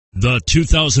The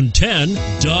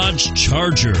 2010 Dodge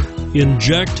Charger.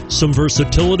 Inject some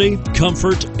versatility,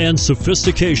 comfort, and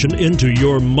sophistication into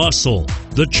your muscle.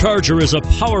 The Charger is a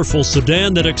powerful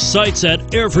sedan that excites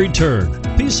at every turn.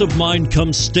 Peace of mind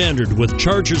comes standard with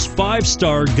Charger's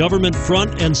 5-star government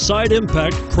front and side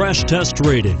impact crash test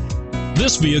rating.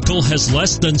 This vehicle has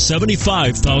less than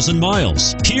 75,000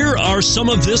 miles. Here are some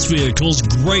of this vehicle's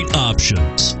great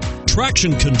options: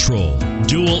 traction control,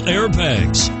 dual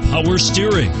airbags, power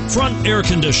steering, front air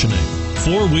conditioning,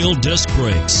 4-wheel disc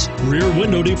brakes, rear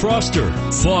window defroster,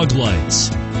 fog lights,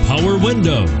 power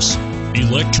windows,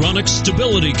 electronic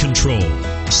stability control,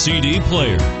 CD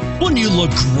player. Wouldn't you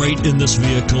look great in this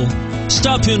vehicle?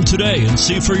 Stop in today and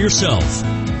see for yourself.